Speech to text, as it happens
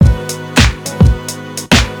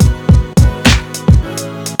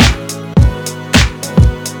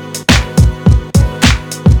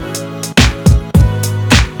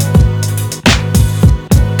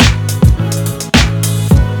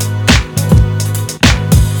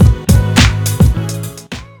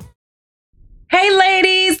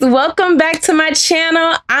welcome back to my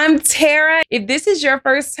channel. I'm Tara. If this is your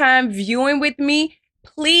first time viewing with me,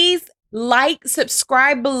 please like,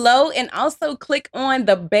 subscribe below, and also click on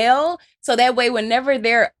the bell so that way whenever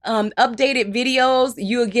there are updated videos,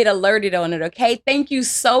 you'll get alerted on it, okay? Thank you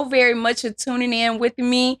so very much for tuning in with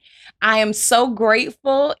me. I am so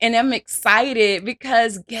grateful and I'm excited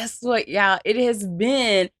because guess what, y'all? It has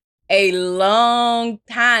been a long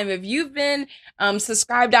time. If you've been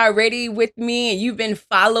subscribed already with me and you've been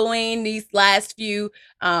following these last few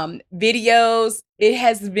videos, it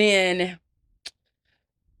has been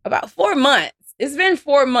about 4 months. It's been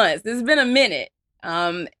 4 months. It's been a minute.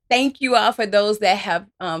 Thank you all for those that have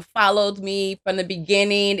followed me from the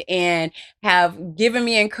beginning and have given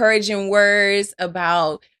me encouraging words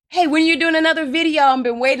about, hey, when you're doing another video, I've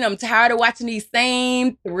been waiting. I'm tired of watching these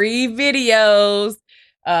same 3 videos.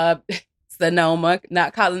 Sonoma,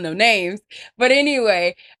 not calling no names. But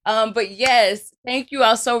anyway, but yes, thank you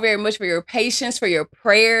all so very much for your patience, for your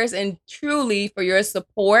prayers, and truly for your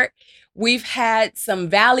support. We've had some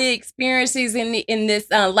valley experiences in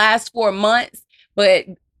this last 4 months, but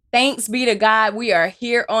thanks be to God, we are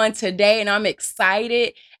here on today, and I'm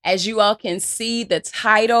excited. As you all can see, the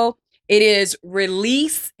title, it is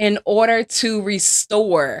Release in Order to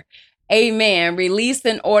Restore. Amen. Release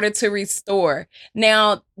in order to restore.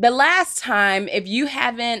 Now, the last time, if you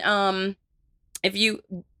haven't, if you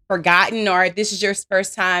forgotten, or if this is your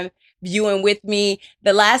first time viewing with me,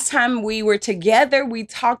 the last time we were together, we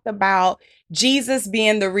talked about Jesus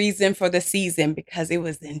being the reason for the season because it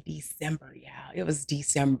was in December, y'all. It was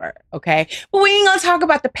December, okay? But we ain't gonna talk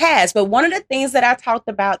about the past. But one of the things that I talked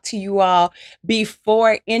about to you all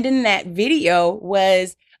before ending that video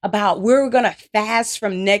was about we were gonna fast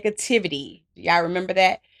from negativity. Y'all remember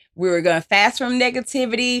that? We were going to fast from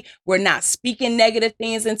negativity. We're not speaking negative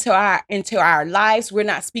things into our lives. We're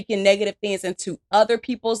not speaking negative things into other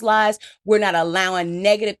people's lives. We're not allowing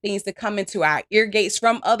negative things to come into our ear gates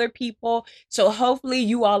from other people. So hopefully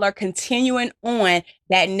you all are continuing on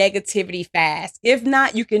that negativity fast. If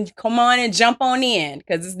not, you can come on and jump on in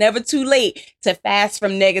because it's never too late to fast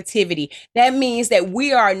from negativity. That means that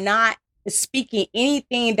we are not speaking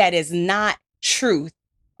anything that is not truth.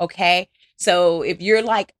 Okay. So if you're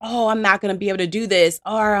like, oh, I'm not going to be able to do this,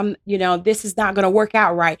 or this is not going to work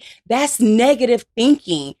out right, that's negative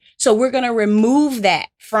thinking. So we're going to remove that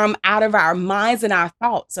from out of our minds and our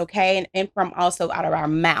thoughts, okay? And from also out of our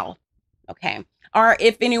mouth, okay? Or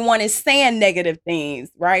if anyone is saying negative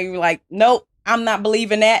things, right? You're like, nope, I'm not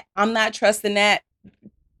believing that. I'm not trusting that.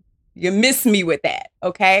 You miss me with that,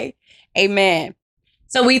 okay? Amen.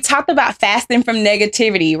 So we talked about fasting from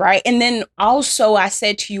negativity, right? And then also I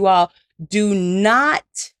said to you all, do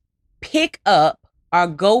not pick up or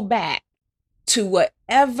go back to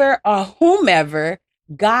whatever or whomever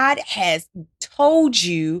God has told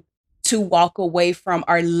you to walk away from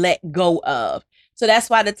or let go of. So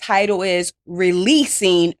that's why the title is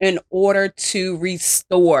Releasing in Order to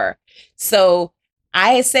Restore. So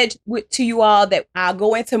I had said to you all that I'll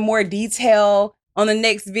go into more detail on the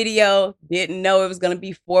next video. Didn't know it was going to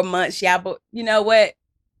be 4 months. Yeah, but you know what?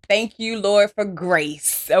 Thank you, Lord, for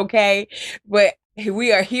grace, okay? But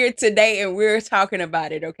we are here today and we're talking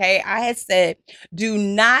about it, okay? I had said, do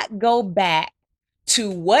not go back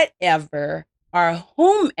to whatever or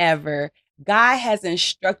whomever God has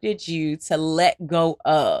instructed you to let go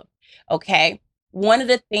of, okay? One of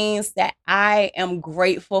the things that I am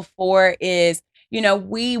grateful for is,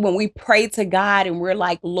 when we pray to God and we're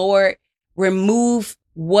like, Lord, remove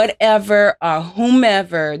whatever or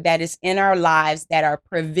whomever that is in our lives that are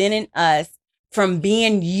preventing us from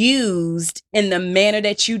being used in the manner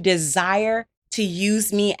that you desire to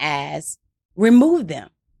use me as, remove them.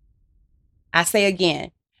 I say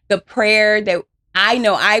again, the prayer that I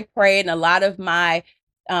know I prayed, and a lot of my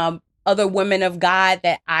other women of God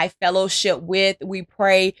that I fellowship with, we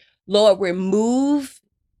pray, Lord, remove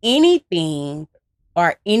anything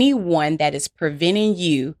or anyone that is preventing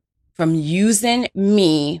you from using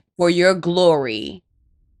me for your glory.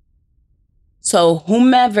 So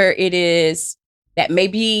whomever it is that may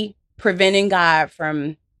be preventing God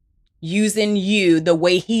from using you the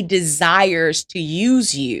way he desires to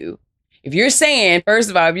use you. If you're saying, first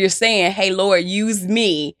of all, if you're saying, hey, Lord, use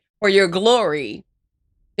me for your glory,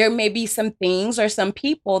 there may be some things or some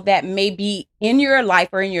people that may be in your life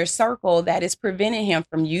or in your circle that is preventing him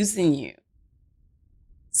from using you.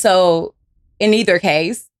 So in either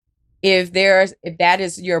case, if that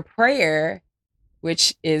is your prayer,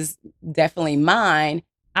 which is definitely mine,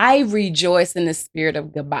 I rejoice in the spirit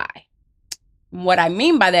of goodbye. What I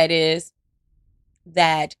mean by that is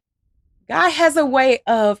that God has a way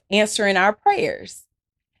of answering our prayers.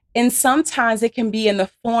 And sometimes it can be in the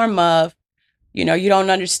form of, you don't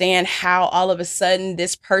understand how all of a sudden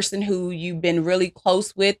this person who you've been really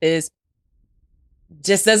close with is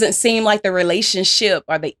just doesn't seem like the relationship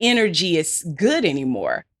or the energy is good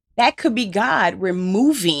anymore. That could be God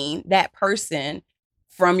removing that person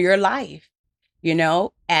from your life.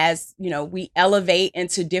 As we elevate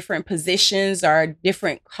into different positions or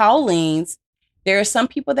different callings, there are some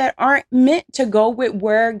people that aren't meant to go with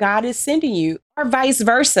where God is sending you, or vice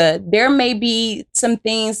versa. There may be some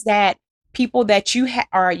things that people that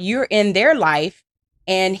you're in their life,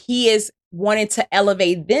 and He is wanting to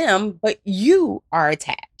elevate them, but you are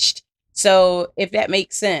attached. So if that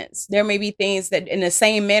makes sense, there may be things that in the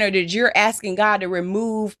same manner that you're asking God to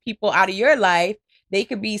remove people out of your life, they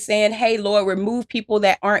could be saying, hey, Lord, remove people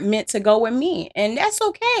that aren't meant to go with me. And that's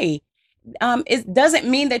okay. It doesn't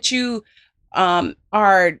mean that you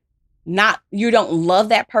are not, you don't love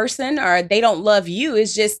that person or they don't love you.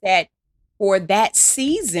 It's just that for that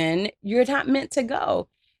season, you're not meant to go,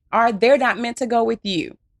 or they're not meant to go with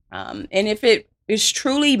you. And if it is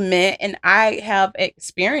truly meant, and I have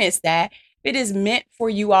experienced that, if it is meant for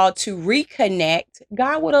you all to reconnect,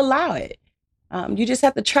 God would allow it. You just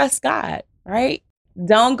have to trust God, right?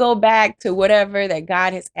 Don't go back to whatever that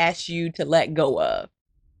God has asked you to let go of.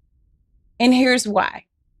 And here's why.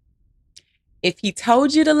 If He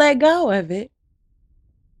told you to let go of it,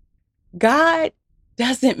 God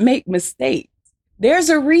doesn't make mistakes. There's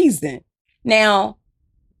a reason. Now,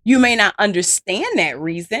 you may not understand that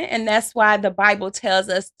reason, and that's why the Bible tells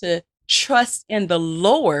us to trust in the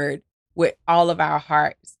Lord with all of our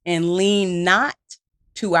hearts and lean not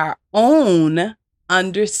to our own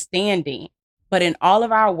understanding, but in all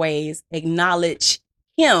of our ways acknowledge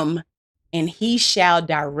Him, and He shall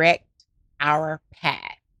direct our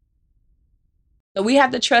path. So we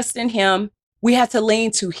have to trust in Him. We have to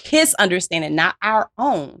lean to His understanding, not our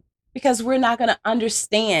own, because we're not going to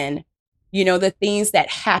understand, the things that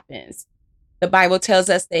happens. The Bible tells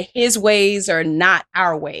us that His ways are not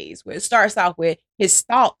our ways. Where it starts off with His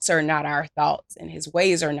thoughts are not our thoughts and His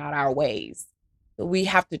ways are not our ways. So we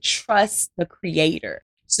have to trust the Creator.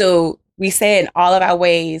 So we say in all of our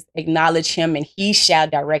ways, acknowledge Him and He shall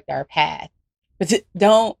direct our path. But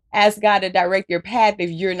don't ask God to direct your path if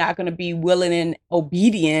you're not going to be willing and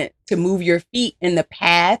obedient to move your feet in the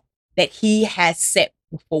path that He has set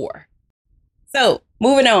before. So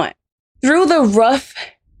moving on. Through the rough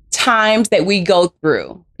times that we go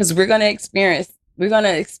through, because we're going to experience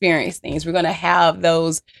things. We're going to have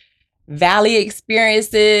those valley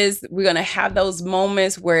experiences. We're going to have those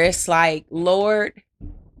moments where it's like, Lord,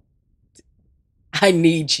 I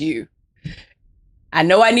need you. I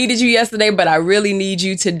know I needed you yesterday, but I really need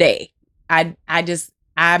you today. I'm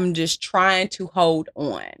just trying to hold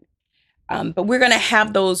on. But we're going to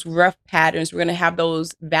have those rough patterns. We're going to have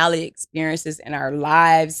those valley experiences in our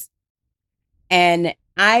lives. And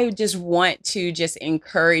I just want to just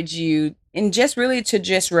encourage you and just really to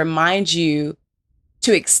just remind you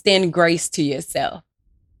to extend grace to yourself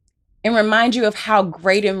and remind you of how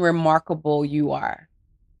great and remarkable you are.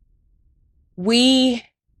 We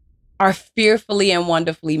are fearfully and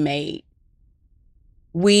wonderfully made.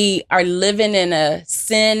 We are living in a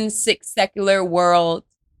sin-sick, secular world,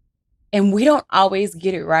 and we don't always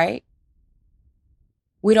get it right.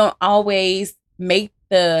 We don't always make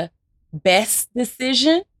the best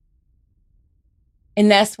decision.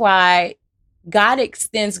 And that's why God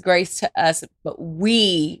extends grace to us, but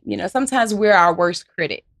we, sometimes we're our worst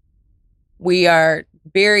critic. We are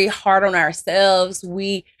very hard on ourselves.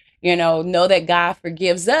 We, know that God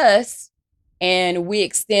forgives us and we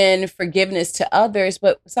extend forgiveness to others,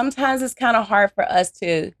 but sometimes it's kind of hard for us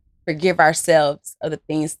to forgive ourselves of the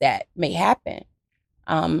things that may happen.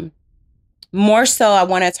 More so, I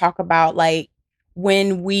want to talk about like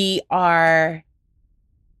when we are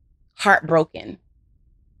heartbroken,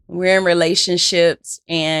 we're in relationships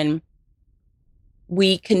and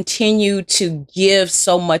we continue to give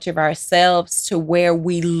so much of ourselves to where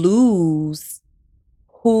we lose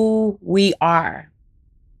who we are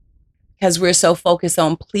because we're so focused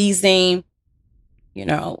on pleasing,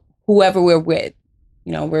 whoever we're with.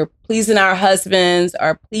 We're pleasing our husbands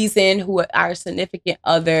or pleasing our significant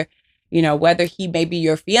other, whether he may be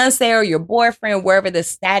your fiance or your boyfriend, wherever the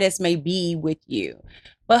status may be with you.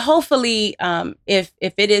 But hopefully, if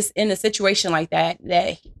it is in a situation like that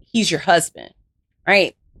he's your husband,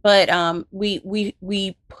 right? But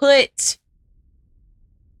we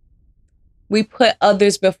put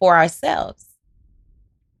others before ourselves.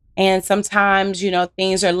 And sometimes,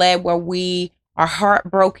 things are led where we are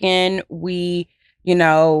heartbroken. We,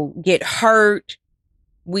 get hurt.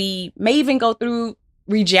 We may even go through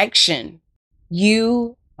rejection.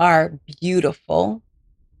 You are beautiful.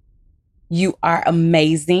 You are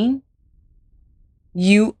amazing.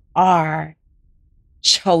 You are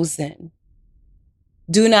chosen.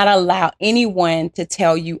 Do not allow anyone to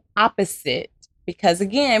tell you opposite, because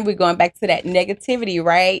again, we're going back to that negativity,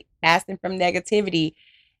 right? Passing from negativity.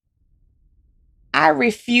 I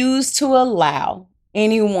refuse to allow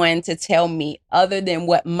anyone to tell me other than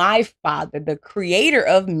what my Father, the creator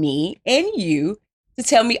of me and you, to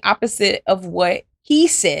tell me opposite of what he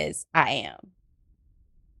says I am.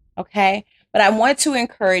 Okay? But I want to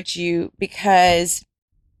encourage you, because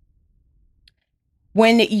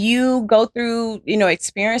when you go through,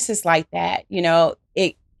 experiences like that,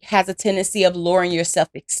 it has a tendency of lowering your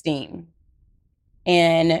self-esteem.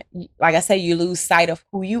 And like I said, you lose sight of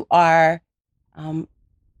who you are,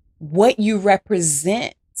 what you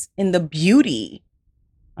represent, in the beauty,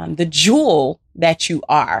 the jewel that you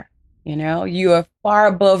are. You are far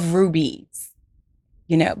above rubies,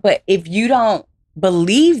 but if you don't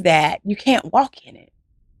believe that, you can't walk in it.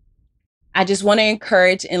 I just want to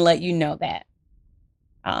encourage and let you know that.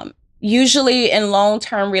 Usually in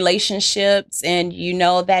long-term relationships, and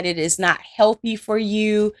that it is not healthy for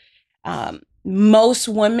you, most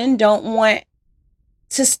women don't want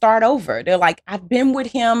to start over. They're like, I've been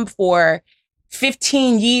with him for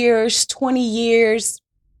 15 years, 20 years,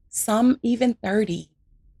 some even 30.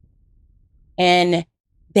 And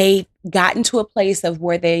they've gotten to a place of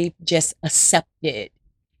where they just accepted,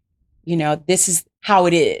 this is how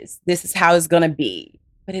it is. This is how it's going to be.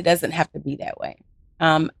 But it doesn't have to be that way.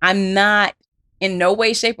 I'm not in no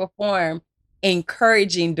way, shape, or form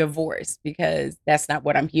encouraging divorce, because that's not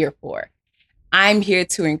what I'm here for. I'm here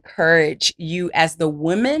to encourage you as the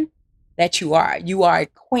woman that you are. You are a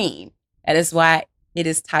queen. That is why it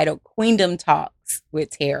is titled Queendom Talks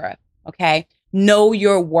with Tara. Okay. Know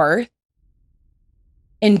your worth,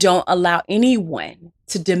 and don't allow anyone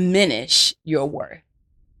to diminish your worth.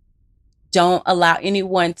 Don't allow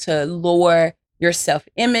anyone to lower your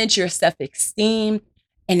self-image, your self-esteem,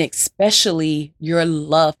 and especially your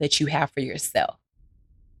love that you have for yourself.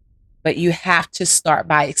 But you have to start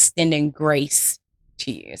by extending grace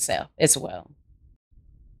to yourself as well.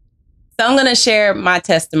 So I'm going to share my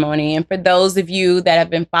testimony. And for those of you that have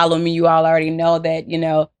been following me, you all already know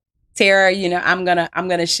that, Tara, I'm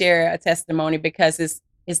going to share a testimony, because it's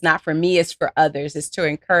not for me, it's for others. It's to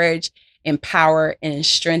encourage, empower, and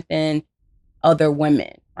strengthen other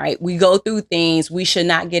women, right? We go through things. We should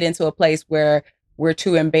not get into a place where we're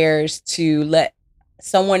too embarrassed to let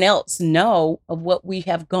someone else know of what we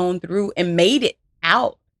have gone through and made it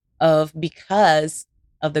out of, because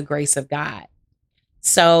of the grace of God.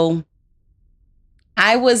 So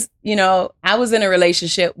I was in a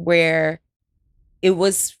relationship where it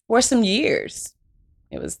was for some years.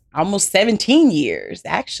 It was almost 17 years,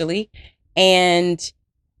 actually. And,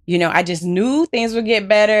 I just knew things would get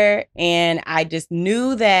better. And I just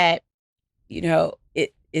knew that,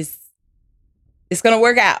 it's going to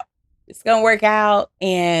work out. It's going to work out.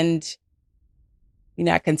 And,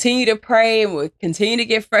 I continue to pray, and would continue to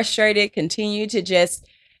get frustrated, continue to just,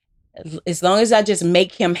 as long as I just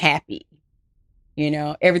make him happy,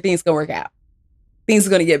 everything's going to work out. Things are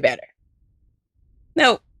going to get better.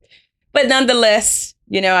 No, but nonetheless,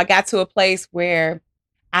 I got to a place where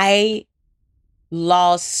I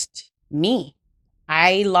lost me.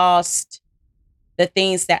 I lost the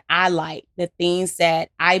things that I liked, the things that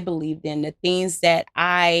I believed in, the things that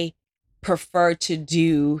I prefer to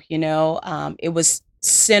do. It was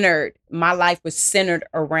centered. My life was centered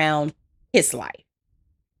around his life.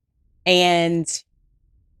 And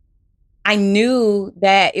I knew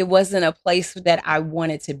that it wasn't a place that I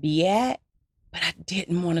wanted to be at, but I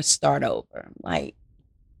didn't want to start over. Like,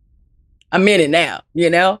 I'm in it now,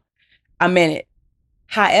 I'm in it.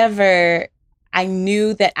 However, I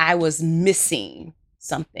knew that I was missing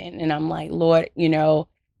something. And I'm like, Lord, it'll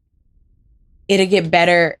get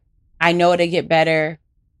better. I know it'll get better.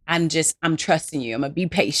 I'm trusting you. I'm going to be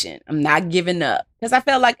patient. I'm not giving up, because I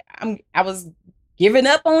felt like I was giving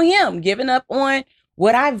up on him, giving up on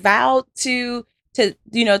what I vowed to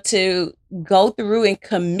go through and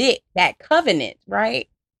commit that covenant. Right.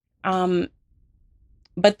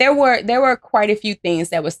 But there were quite a few things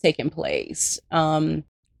that was taking place. But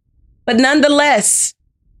nonetheless,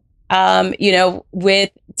 with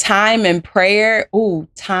time and prayer,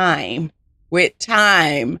 with time,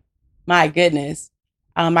 my goodness,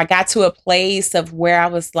 I got to a place of where I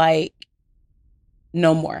was like,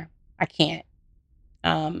 no more, I can't.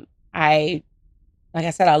 Like I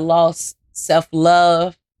said, I lost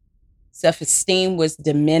self-love, self-esteem was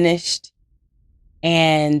diminished.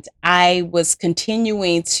 And I was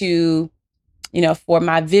continuing to, for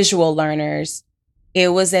my visual learners, It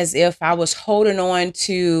was as if I was holding on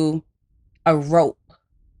to a rope,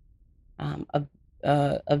 um, a,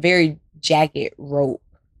 a very jagged rope.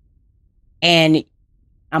 And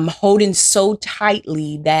I'm holding so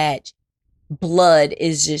tightly that blood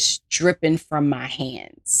is just dripping from my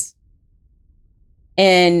hands.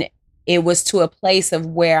 And it was to a place of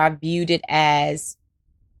where I viewed it as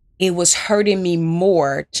it was hurting me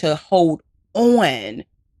more to hold on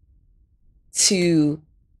to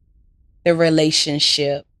the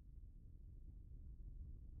relationship,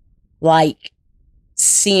 like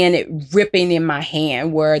seeing it ripping in my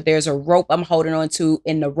hand, where there's a rope I'm holding on to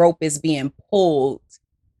and the rope is being pulled,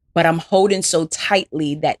 but I'm holding so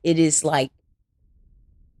tightly that it is like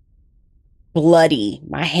bloody.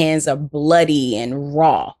 My hands are bloody and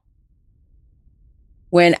raw.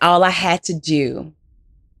 When all I had to do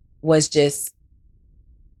was just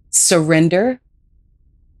surrender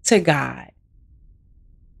to God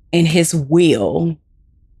and His will,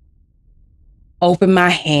 open my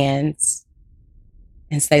hands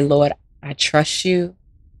and say, Lord, I trust you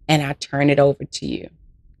and I turn it over to you.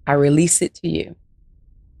 I release it to you.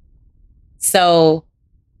 So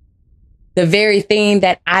the very thing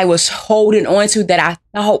that I was holding on to that I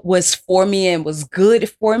thought was for me and was good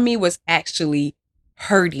for me was actually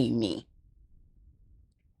hurting me.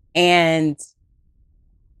 And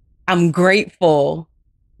I'm grateful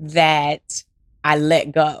that I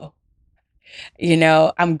let go.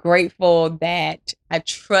 I'm grateful that I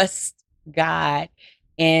trust God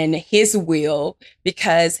and His will,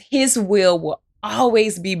 because His will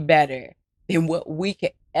always be better than what we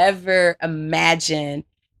could ever imagine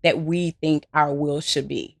that we think our will should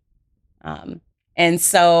be. And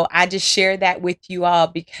so I just share that with you all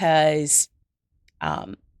because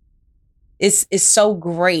um, it's so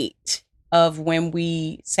great of when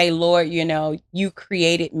we say, Lord, you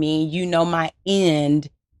created me, you know my end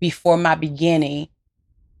before my beginning.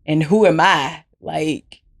 And who am I?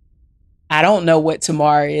 Like, I don't know what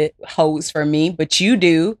tomorrow it holds for me, but you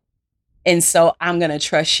do. And so I'm going to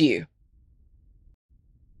trust you.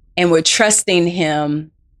 And we're trusting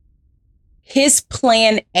Him. His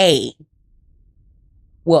plan A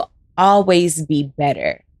will always be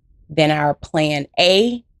better than our plan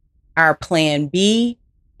A, our plan B,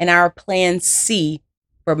 and our plan C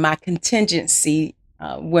for my contingency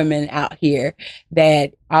women out here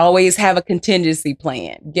that always have a contingency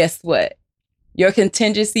plan. Guess what? Your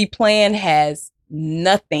contingency plan has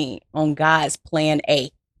nothing on God's plan A.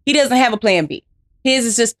 He doesn't have a plan B. His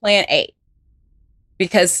is just plan A,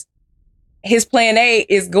 because His plan A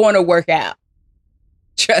is going to work out.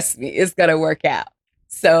 Trust me, it's going to work out.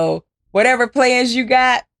 So whatever plans you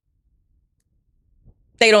got,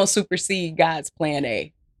 they don't supersede God's plan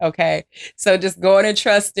A. Okay. So just go in and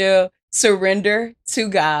trust Him, surrender to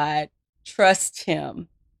God, trust Him,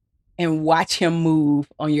 and watch Him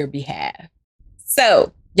move on your behalf.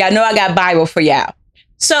 So y'all know I got Bible for y'all.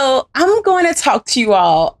 So I'm going to talk to you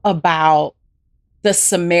all about the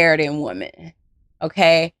Samaritan woman.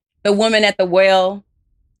 Okay. The woman at the well,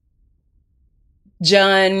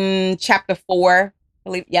 John chapter 4. I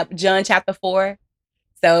believe, yep, John chapter 4.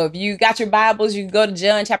 So if you got your Bibles, you can go to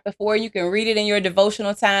John chapter 4. You can read it in your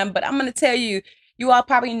devotional time. But I'm going to tell you, you all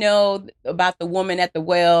probably know about the woman at the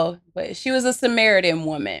well, but she was a Samaritan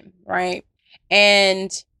woman, right?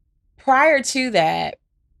 And prior to that,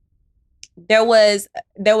 there was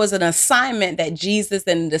an assignment that Jesus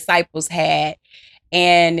and the disciples had,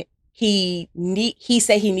 and he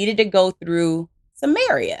said he needed to go through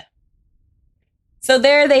Samaria. So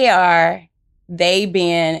there they are, they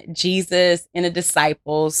being Jesus and the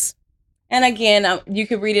disciples. And again, you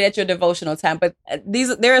can read it at your devotional time, but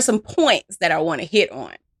there are some points that I want to hit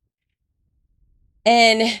on.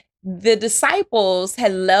 And the disciples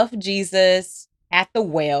had left Jesus at the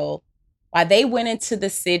well while they went into the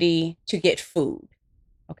city to get food.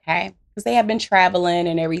 Okay. Because they had been traveling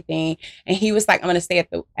and everything. And He was like, I'm going to stay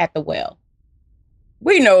at the well.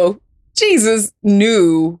 We know Jesus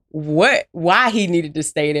knew why He needed to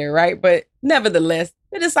stay there, right? But nevertheless,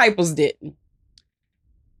 the disciples didn't.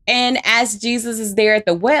 And as Jesus is there at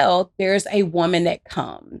the well, there's a woman that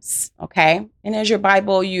comes, okay? And as your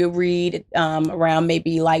Bible, you read around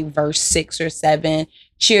maybe like verse 6 or 7,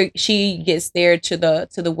 she gets there to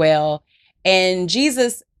the well, and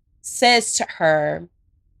Jesus says to her,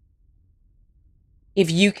 if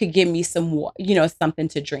you could give me some, something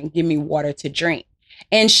to drink, give me water to drink.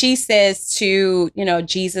 And she says to,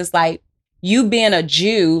 Jesus, like, you being a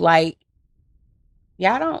Jew, like,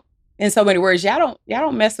 y'all don't, in so many words, y'all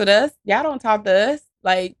don't mess with us. Y'all don't talk to us.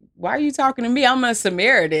 Like, why are you talking to me? I'm a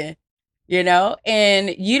Samaritan,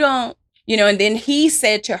 and you don't, and then He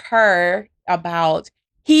said to her about,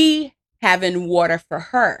 He having water for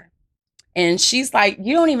her. And she's like,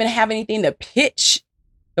 you don't even have anything to pitch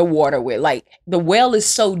the water with. Like, the well is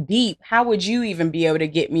so deep. How would you even be able to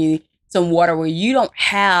get me some water where you don't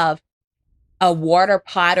have a water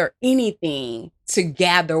pot or anything to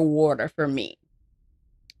gather water for me?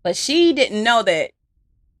 But she didn't know that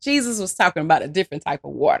Jesus was talking about a different type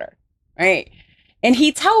of water, right? And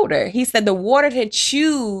he told her, he said, the water that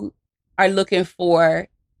you are looking for,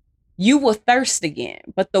 you will thirst again.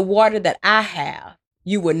 But the water that I have,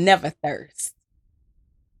 you will never thirst.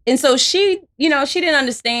 And so she, she didn't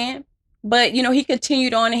understand. But, he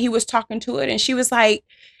continued on and he was talking to it. And she was like,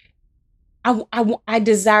 I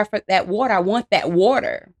desire for that water. I want that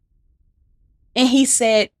water. And he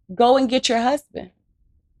said, go and get your husband.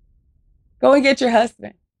 Go and get your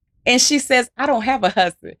husband. And she says, I don't have a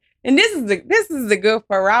husband. And this is the good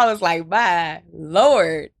part where I was like, my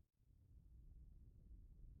Lord.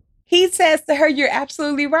 He says to her, you're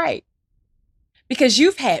absolutely right. Because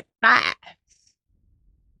you've had five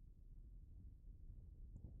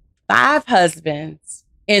husbands.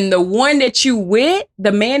 And the one that you with,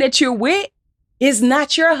 the man that you're with, is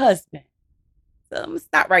not your husband. So I'm going to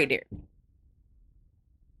stop right there.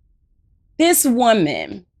 This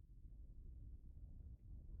woman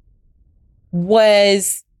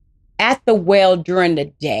was at the well during the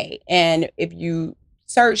day. And if you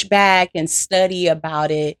search back and study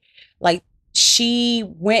about it, like, she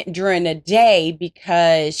went during the day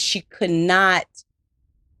because she could not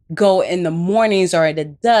go in the mornings or at the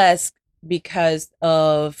dusk because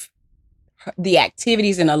of the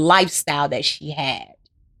activities and the lifestyle that she had.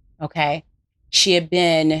 Okay. She had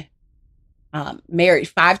been married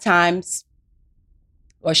 5 times,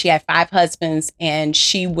 or she had 5 husbands, and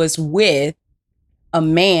she was with a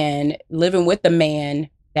man, living with a man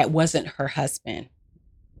that wasn't her husband.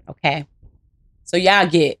 Okay. So y'all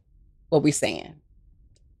get what we're saying.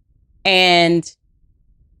 And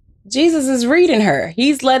Jesus is reading her.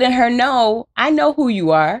 He's letting her know, I know who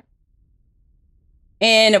you are.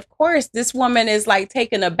 And of course, this woman is like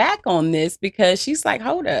taken aback on this because she's like,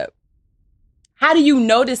 hold up. How do you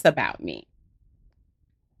know this about me?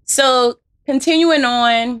 So continuing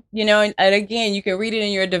on, and again, you can read it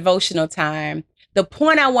in your devotional time. The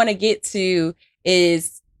point I want to get to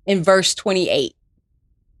is in verse 28.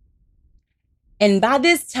 And by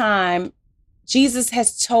this time, Jesus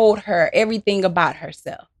has told her everything about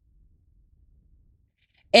herself.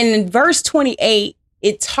 And in verse 28,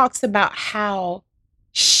 it talks about how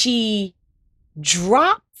she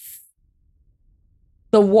drops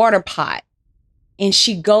the water pot and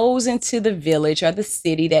she goes into the village or the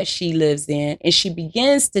city that she lives in, and she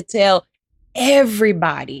begins to tell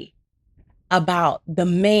everybody about the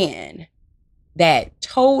man that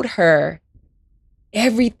told her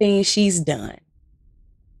everything she's done.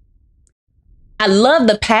 I love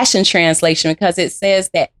the Passion Translation because it says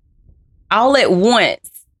that all at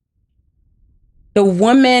once, the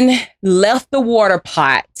woman left the water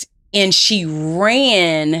pot and she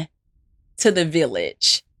ran to the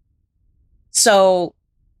village. So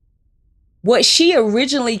what she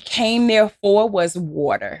originally came there for was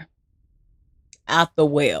water out the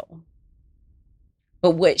well.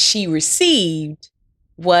 But what she received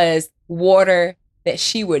was water that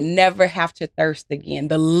she would never have to thirst again,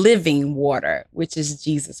 the living water, which is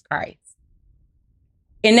Jesus Christ.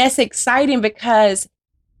 And that's exciting because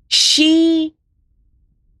she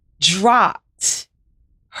dropped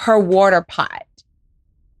her water pot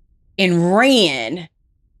and ran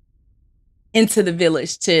into the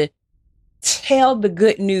village to tell the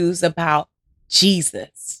good news about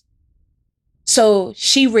Jesus. So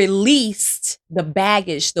she released the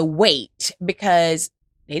baggage, the weight, because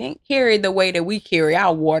they didn't carry the way that we carry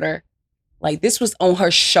our water. Like, this was on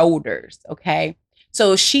her shoulders, okay?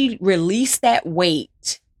 So she released that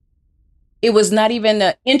weight. It was not even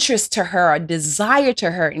an interest to her, a desire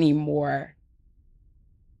to her anymore.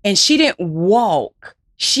 And she didn't walk.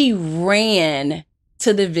 She ran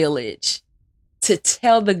to the village to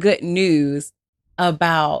tell the good news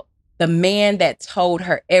about the man that told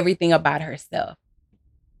her everything about herself.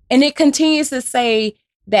 And it continues to say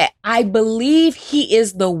that I believe he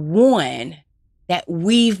is the one that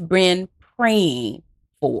we've been praying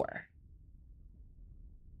for.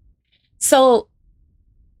 So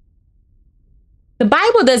the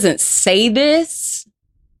Bible doesn't say this.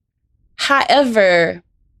 However,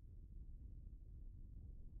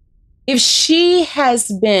 if she has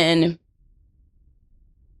been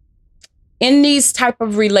in these type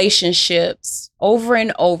of relationships over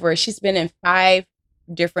and over, she's been in 5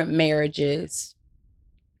 different marriages,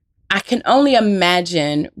 I can only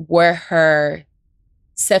imagine where her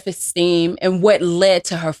self-esteem and what led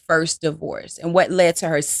to her first divorce and what led to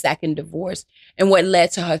her second divorce and what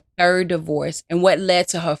led to her third divorce and what led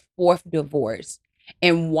to her fourth divorce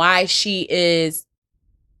and why she is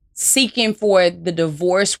seeking for the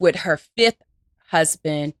divorce with her fifth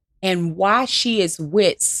husband and why she is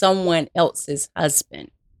with someone else's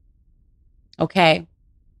husband. Okay.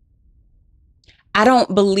 I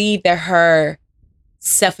don't believe that her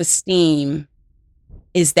self-esteem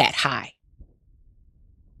is that high.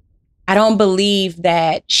 I don't believe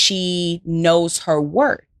that she knows her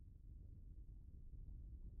worth.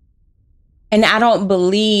 And I don't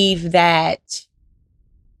believe that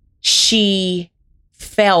she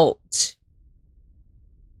felt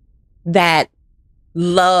that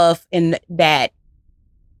love and that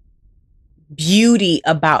beauty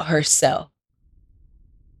about herself.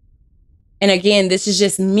 And again, this is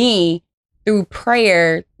just me through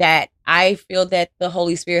prayer that I feel that the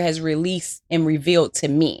Holy Spirit has released and revealed to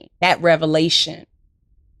me, that revelation.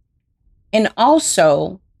 And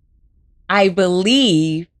also, I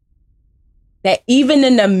believe that even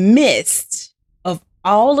in the midst of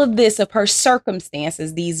all of this, of her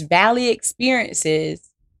circumstances, these valley experiences,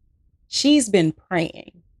 she's been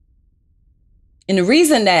praying. And the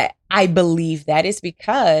reason that I believe that is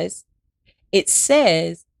because it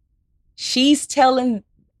says she's telling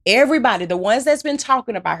everybody, the ones that's been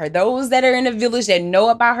talking about her, those that are in the village that know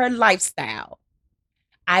about her lifestyle,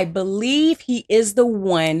 I believe he is the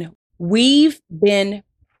one we've been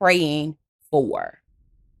praying for.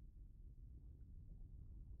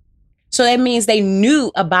 So that means they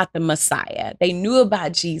knew about the Messiah. They knew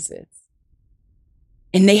about Jesus.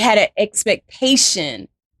 And they had an expectation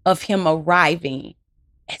of him arriving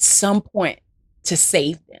at some point to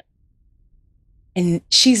save them. And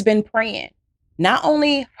she's been praying, not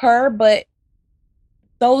only her, but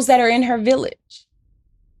those that are in her village.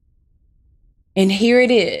 And here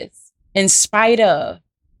it is, in spite of,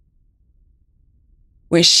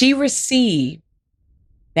 when she received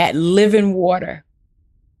that living water.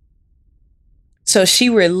 So she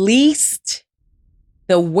released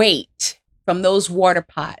the weight from those water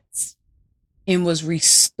pots and was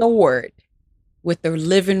restored with the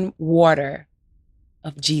living water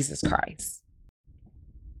of Jesus Christ.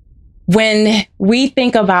 When we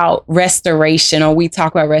think about restoration or we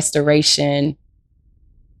talk about restoration,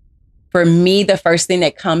 for me, the first thing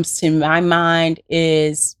that comes to my mind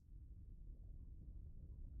is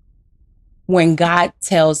when God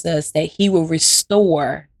tells us that he will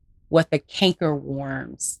restore what the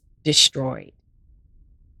cankerworms destroyed.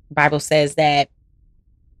 The Bible says that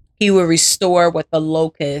he will restore what the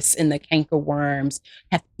locusts and the cankerworms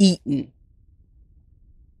have eaten.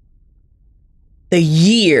 The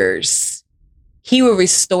years. He will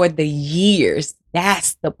restore the years.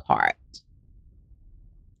 That's the part.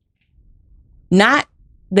 Not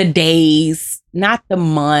the days, not the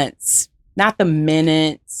months, not the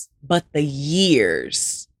minutes, but the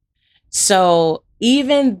years. So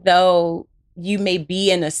even though you may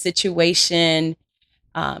be in a situation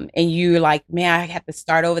and you're like, man, I have to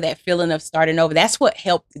start over, that feeling of starting over. That's what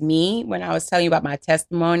helped me when I was telling you about my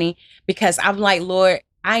testimony, because I'm like, Lord,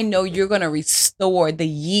 I know you're going to restore the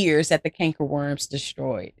years that the cankerworms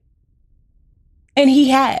destroyed. And he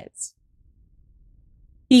has.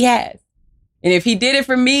 He has. And if he did it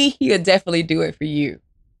for me, he'll definitely do it for you.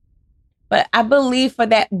 But I believe for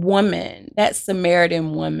that woman, that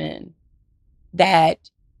Samaritan woman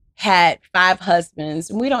that had 5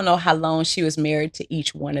 husbands, and we don't know how long she was married to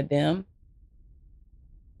each one of them.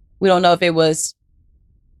 We don't know if it was,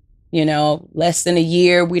 less than a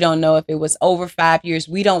year. We don't know if it was over 5 years.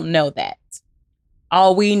 We don't know that.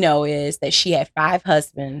 All we know is that she had 5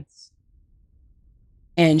 husbands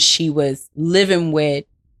and she was living with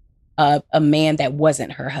a man that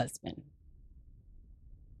wasn't her husband.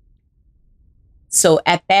 So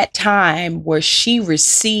at that time where she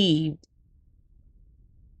received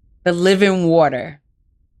the living water,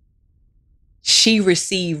 she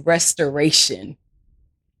received restoration.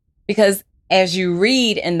 Because as you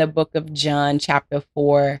read in the book of John, chapter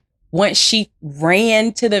 4, once she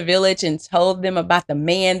ran to the village and told them about the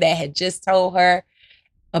man that had just told her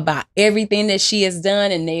about everything that she has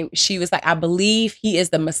done, and she was like, I believe he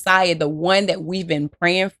is the Messiah, the one that we've been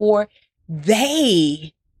praying for.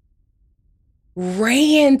 They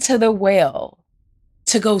ran to the well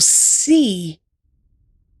to go see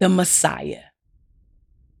the Messiah.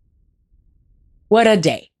 What a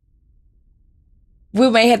day. We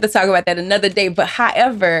may have to talk about that another day, but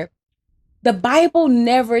however, the Bible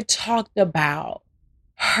never talked about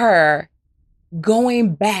her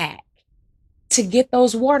going back to get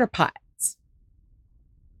those water pots.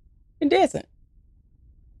 It doesn't.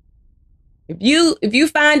 If you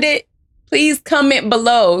find it, please comment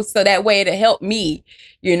below so that way it'll help me,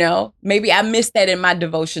 Maybe I missed that in my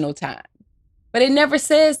devotional time. But it never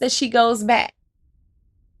says that she goes back.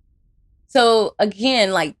 So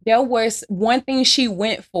again, like there was one thing she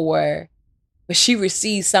went for, but she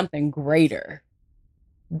received something greater.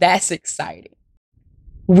 That's exciting.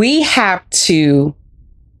 We have to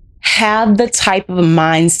have the type of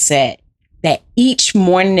mindset that each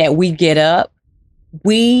morning that we get up,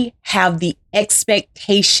 we have the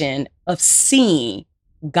expectation of seeing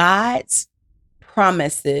God's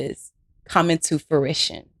promises come into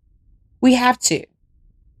fruition. We have to.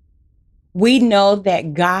 We know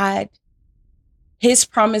that God, his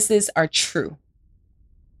promises are true.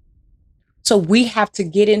 So we have to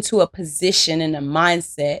get into a position and a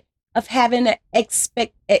mindset of having an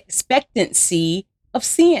expectancy of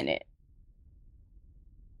seeing it.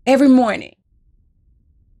 Every morning,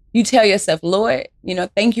 you tell yourself, Lord,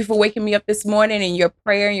 thank you for waking me up this morning and your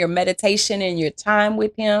prayer and your meditation and your time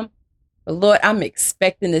with him. But Lord, I'm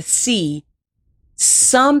expecting to see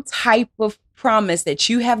some type of promise that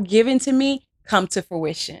you have given to me come to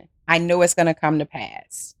fruition. I know it's going to come to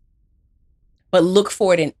pass. But look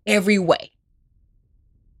for it in every way.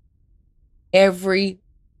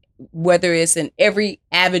 Whether it's in every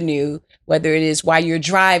avenue, whether it is while you're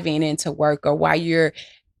driving into work or while you're,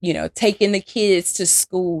 taking the kids to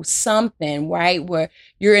school, something, right? Where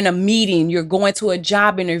you're in a meeting, you're going to a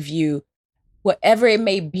job interview, whatever it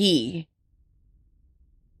may be,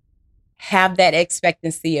 have that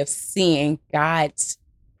expectancy of seeing God's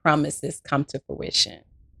promises come to fruition.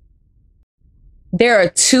 There are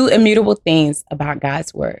two immutable things about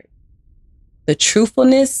God's word: the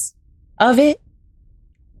truthfulness of it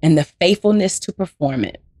and the faithfulness to perform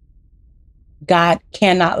it. God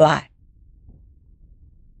cannot lie.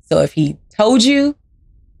 So if he told you,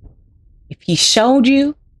 if he showed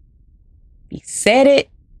you, if he said it,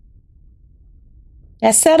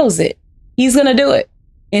 that settles it. He's going to do it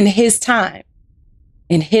in his time,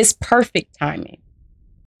 in his perfect timing.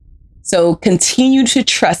 So continue to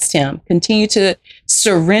trust him. Continue to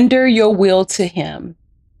surrender your will to him.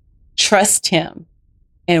 Trust him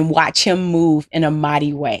and watch him move in a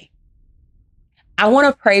mighty way. I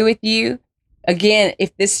want to pray with you. Again,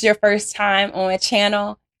 if this is your first time on a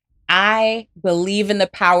channel, I believe in the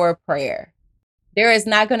power of prayer. There is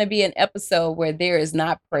not going to be an episode where there is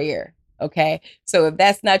not prayer. Okay. So if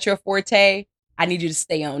that's not your forte, I need you to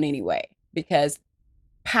stay on anyway, because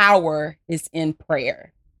power is in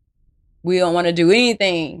prayer. We don't want to do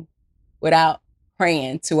anything without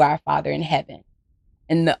praying to our Father in heaven.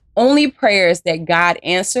 And the only prayers that God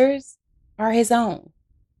answers are his own.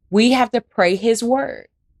 We have to pray his word.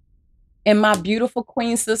 And my beautiful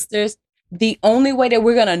queen sisters, the only way that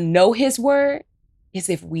we're going to know his word is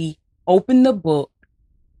if we open the book,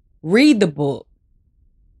 read the book,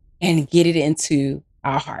 and get it into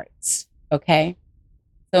our hearts. Okay?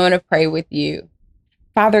 So I'm going to pray with you.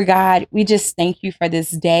 Father God, we just thank you for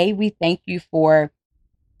this day. We thank you for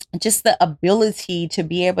just the ability to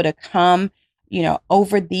be able to come,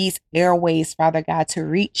 over these airways, Father God, to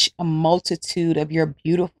reach a multitude of your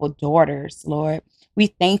beautiful daughters, Lord. We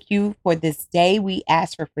thank you for this day. We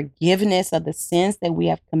ask for forgiveness of the sins that we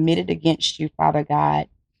have committed against you, Father God,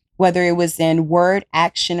 whether it was in word,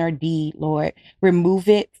 action, or deed, Lord. Remove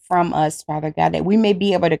it from us, Father God, that we may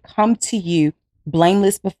be able to come to you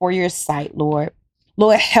blameless before your sight, Lord.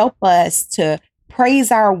 Lord, help us to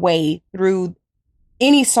praise our way through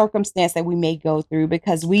any circumstance that we may go through,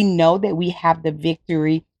 because we know that we have the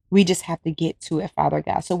victory. We just have to get to it, Father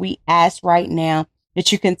God. So we ask right now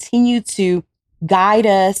that you continue to guide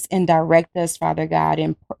us and direct us, Father God.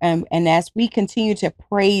 And as we continue to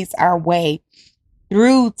praise our way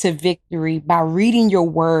through to victory by reading your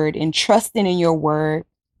word and trusting in your word,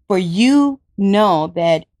 for you know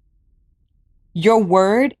that your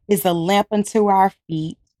word is a lamp unto our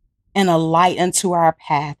feet and a light unto our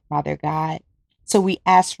path, Father God. So we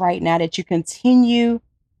ask right now that you continue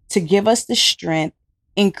to give us the strength,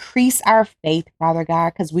 increase our faith, Father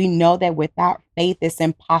God, because we know that without faith, it's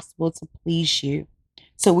impossible to please you.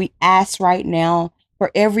 So we ask right now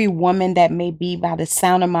for every woman that may be by the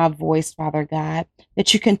sound of my voice, Father God,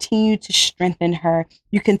 that you continue to strengthen her.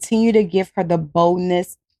 You continue to give her the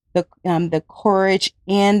boldness, the courage,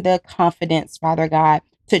 and the confidence, Father God,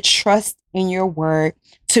 to trust in your word,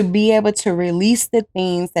 to be able to release the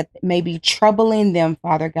things that may be troubling them,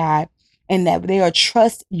 Father God, and that they will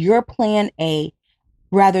trust your plan A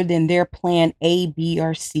rather than their plan A, B,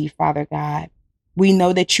 or C, Father God. We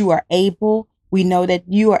know that you are able. We know that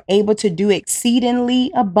you are able to do exceedingly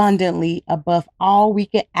abundantly above all we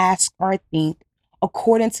can ask or think,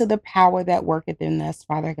 according to the power that worketh in us,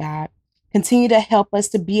 Father God. Continue to help us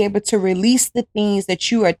to be able to release the things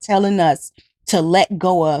that you are telling us to let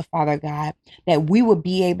go of, Father God, that we will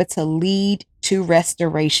be able to lead to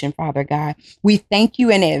restoration, Father God. We thank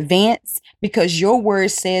you in advance because your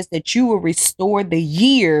word says that you will restore the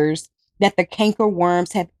years that the canker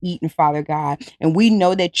worms have eaten, Father God. And we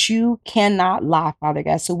know that you cannot lie, Father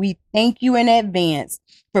God. So we thank you in advance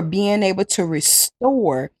for being able to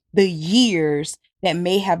restore the years that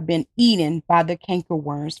may have been eaten by the canker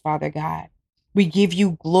worms, Father God. We give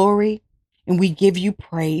you glory and we give you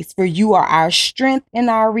praise, for you are our strength and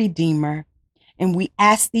our Redeemer. And we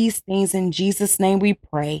ask these things in Jesus' name we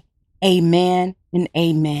pray. Amen and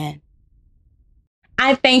amen.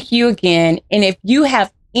 I thank you again. And if you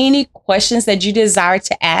have any questions that you desire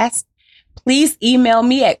to ask, please email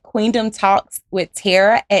me at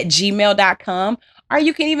queendomtalkswithtara@gmail.com. Or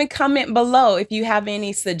you can even comment below if you have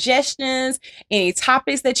any suggestions, any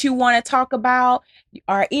topics that you want to talk about,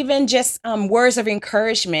 or even just words of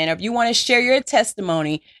encouragement. Or if you want to share your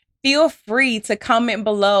testimony, feel free to comment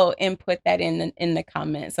below and put that in the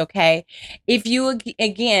comments, okay? If you,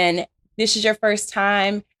 again, this is your first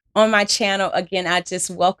time on my channel, again, I just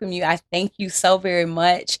welcome you. I thank you so very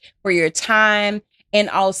much for your time. And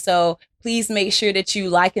also, please make sure that you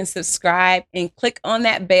like and subscribe and click on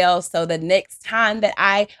that bell so the next time that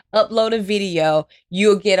I upload a video,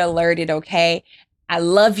 you'll get alerted, okay? I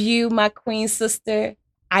love you, my queen sister.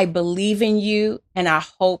 I believe in you, and I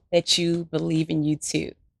hope that you believe in you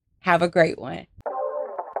too. Have a great one.